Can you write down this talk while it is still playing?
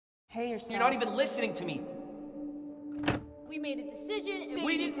Hey yourself. You're not even listening to me. We made a decision and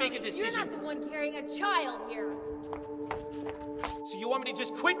we didn't make a decision. You're not the one carrying a child here. So you want me to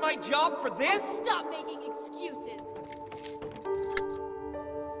just quit my job for this? Stop making excuses.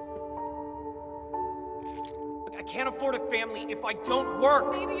 Look, I can't afford a family if I don't work.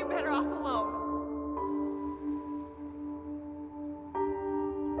 Maybe you're better off alone.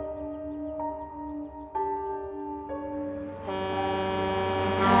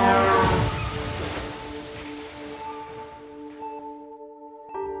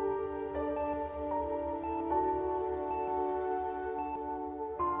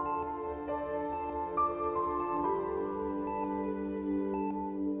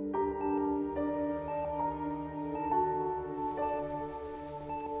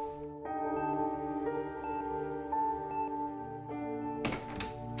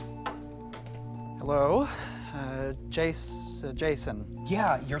 Hello, Jason.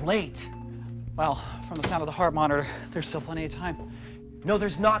 Yeah, you're late. Well, from the sound of the heart monitor, there's still plenty of time. No,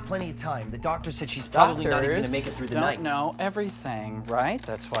 there's not plenty of time. The doctor said she's probably not even gonna make it through the night. Don't know everything, right?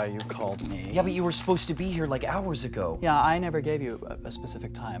 That's why you called me. Yeah, but you were supposed to be here like hours ago. Yeah, I never gave you a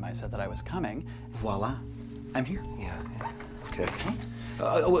specific time. I said that I was coming. Voila, I'm here. Yeah. Okay.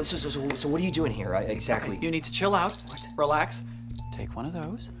 So what are you doing here exactly? You need to chill out, relax, take one of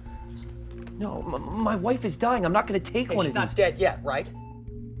those. No, my wife is dying. I'm not gonna take one of these. She's not dead yet, right?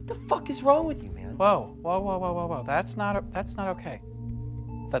 What the fuck is wrong with you, man? Whoa. That's not okay.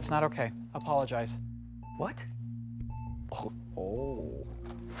 That's not okay. Apologize. What? Oh.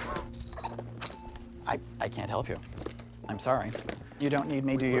 I can't help you. I'm sorry. You don't need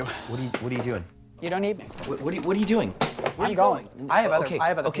me, do you? What are you doing? You don't need me. What are you doing? Where are you going? I have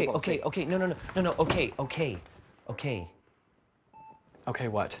other people to see. Okay. No. Okay. Okay,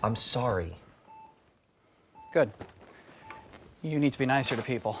 what? I'm sorry. Good. You need to be nicer to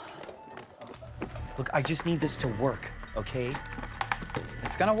people. Look, I just need this to work, okay?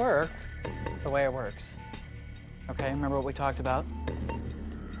 It's gonna work the way it works. Okay, remember what we talked about?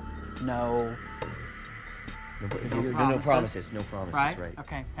 No promises. No promises, right?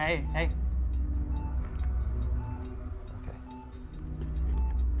 Okay, hey. Okay.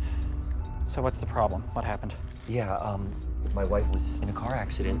 So what's the problem? What happened? Yeah, my wife was in a car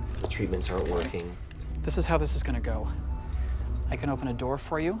accident. The treatments aren't working. This is how this is gonna go. I can open a door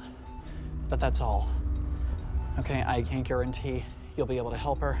for you, but that's all. Okay, I can't guarantee you'll be able to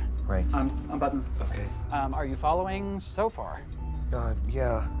help her. Right. Unbutton. Okay. Are you following so far?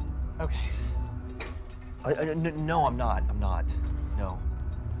 Yeah. Okay. No, I'm not. No.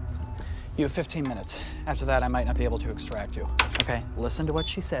 You have 15 minutes. After that, I might not be able to extract you. Okay, listen to what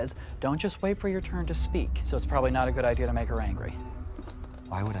she says. Don't just wait for your turn to speak. So it's probably not a good idea to make her angry.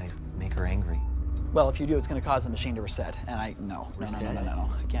 Why would I make her angry? Well, if you do, it's going to cause the machine to reset. And no. I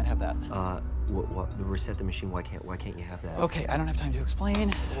can't have that. What? Reset the machine? Why can't you have that? Okay, I don't have time to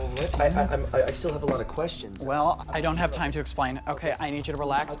explain. Well, I still have a lot of questions. Well, I don't have time to explain. Okay, I need you to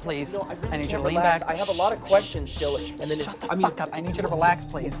relax, please. No, I really need you to can't lean relax. back. I have a lot of questions still. And then Shut the fuck up. I need you to relax,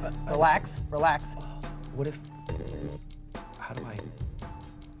 please. Relax. What if? How do I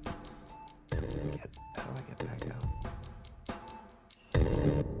get back out?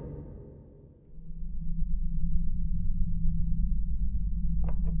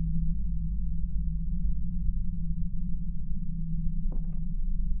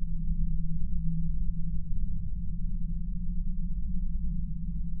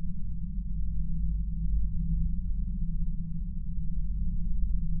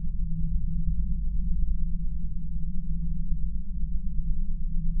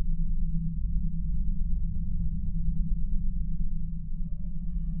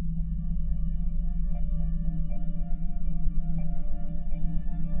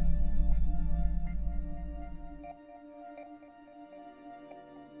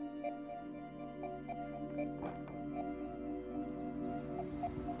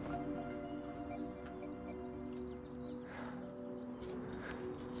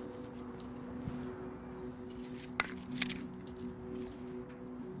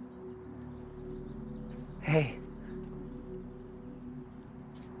 Hey.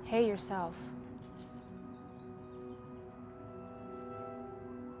 Hey yourself.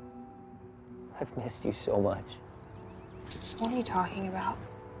 I've missed you so much. What are you talking about?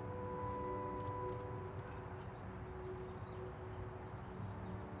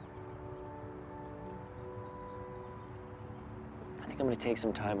 I think I'm gonna take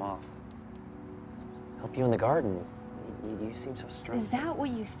some time off. Help you in the garden. You seem so stressed. Is that what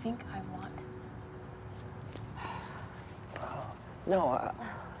you think I want? No, I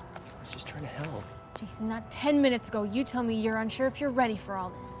was just trying to help. Jason, not 10 minutes ago, you told me you're unsure if you're ready for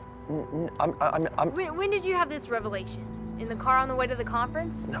all this. I'm... When did you have this revelation? In the car on the way to the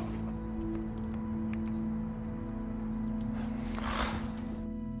conference? No.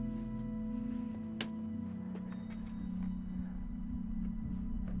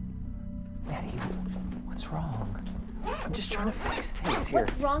 Maddie, what's wrong? I'm just trying to fix things here.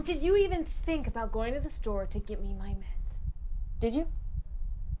 What's wrong? Did you even think about going to the store to get me my meds? Did you?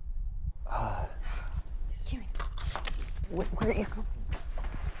 Give me. Where are you going?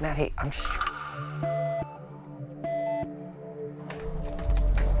 Maddie, I'm just...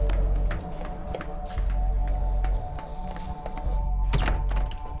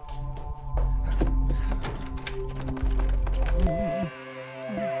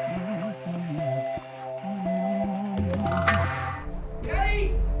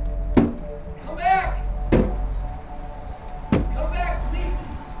 Jady! Come back! Come back, please!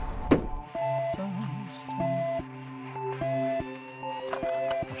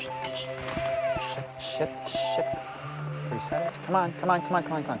 Shit. Reset it. Come on.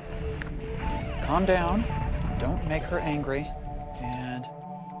 Calm down. Don't make her angry. And...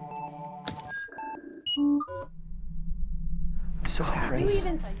 I'm so happy. Did you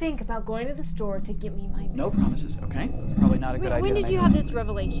even think about going to the store to get me my meds? No promises, okay? That's probably not a good idea. When did you have this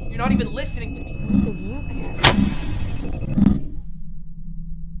revelation? You're not even listening to me. When did you care?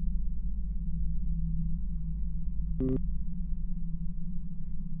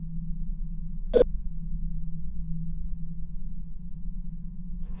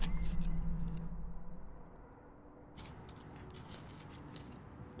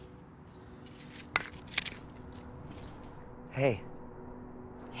 Hey.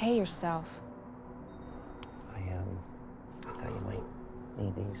 Hey yourself. I thought you might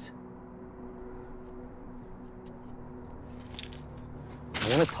need these. I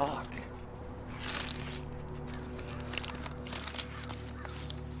want to talk.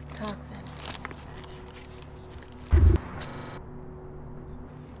 Talk then.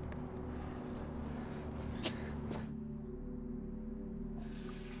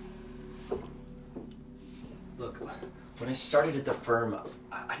 Look, when I started at the firm,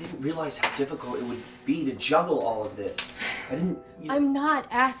 I didn't realize how difficult it would be to juggle all of this. I didn't... I'm not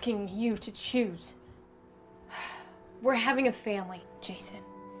asking you to choose. We're having a family, Jason.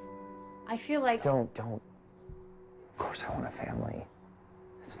 I feel like... Don't. Of course I want a family.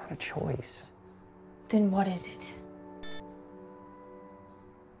 It's not a choice. Then what is it?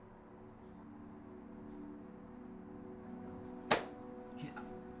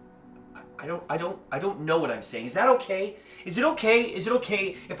 I don't know what I'm saying. Is that okay? Is it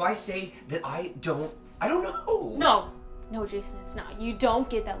okay if I say that I don't know? No, Jason, it's not. You don't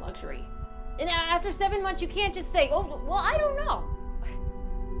get that luxury. And after 7 months, you can't just say, oh, well, I don't know.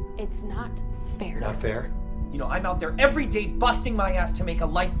 It's not fair. Not fair? You know, I'm out there every day busting my ass to make a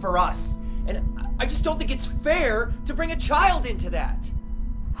life for us. And I just don't think it's fair to bring a child into that.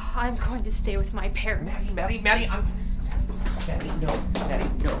 I'm going to stay with my parents. Maddie, no.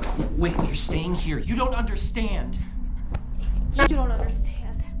 Wait, you're staying here. You don't understand. You don't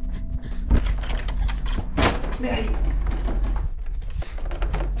understand. Maddie.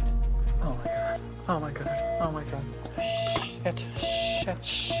 Oh my god.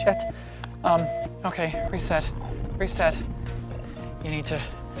 Shit. Okay, reset. You need to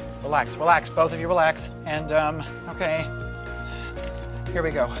relax, both of you relax. And, okay. Here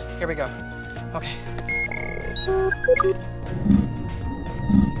we go. Okay.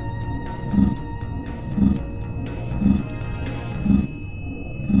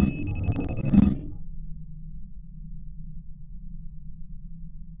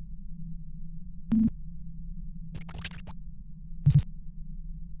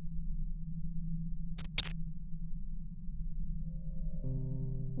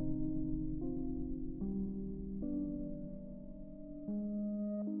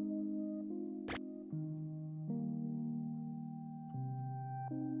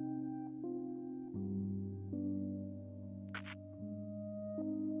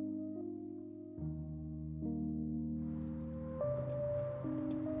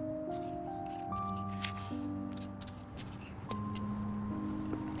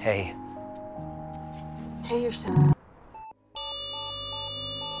 Hey. Hey yourself.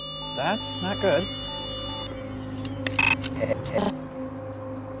 That's not good.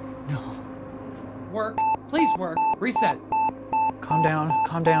 No. Work. Please work. Reset. Calm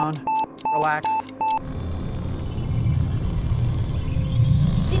down. Relax.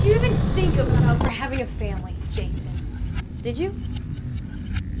 Did you even think about we're having a family, Jason? Did you?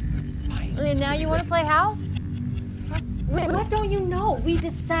 And now you want to play house? What don't you know? We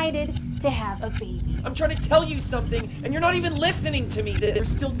decided to have a baby. I'm trying to tell you something, and you're not even listening to me. There's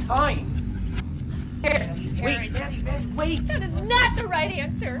still time. Wait, man, wait. That is not the right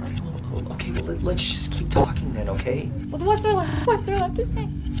answer. Okay, well, let's just keep talking then, okay? What's there left to say?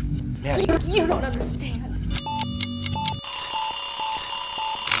 Man, You don't understand.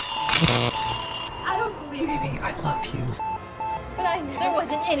 I don't believe you. baby, I love you. But there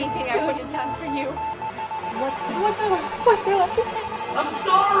wasn't anything I would have done for you. What's there left to say? I'm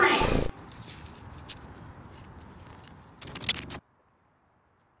sorry!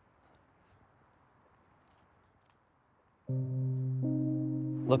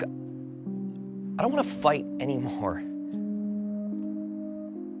 Look, I don't want to fight anymore.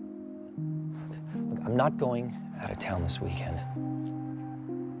 Look, I'm not going out of town this weekend.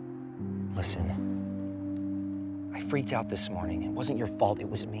 Listen, I freaked out this morning. It wasn't your fault, it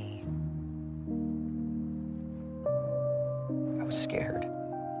was me. I was scared.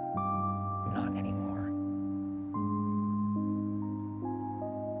 I'm not anymore.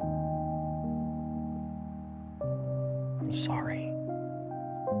 I'm sorry.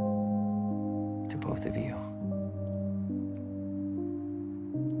 To both of you.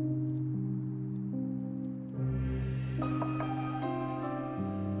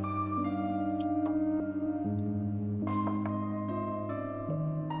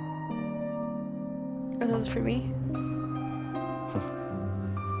 Are those for me?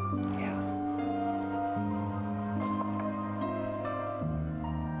 Yeah.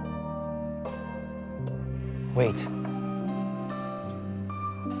 Wait.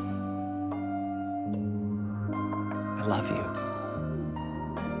 I love you.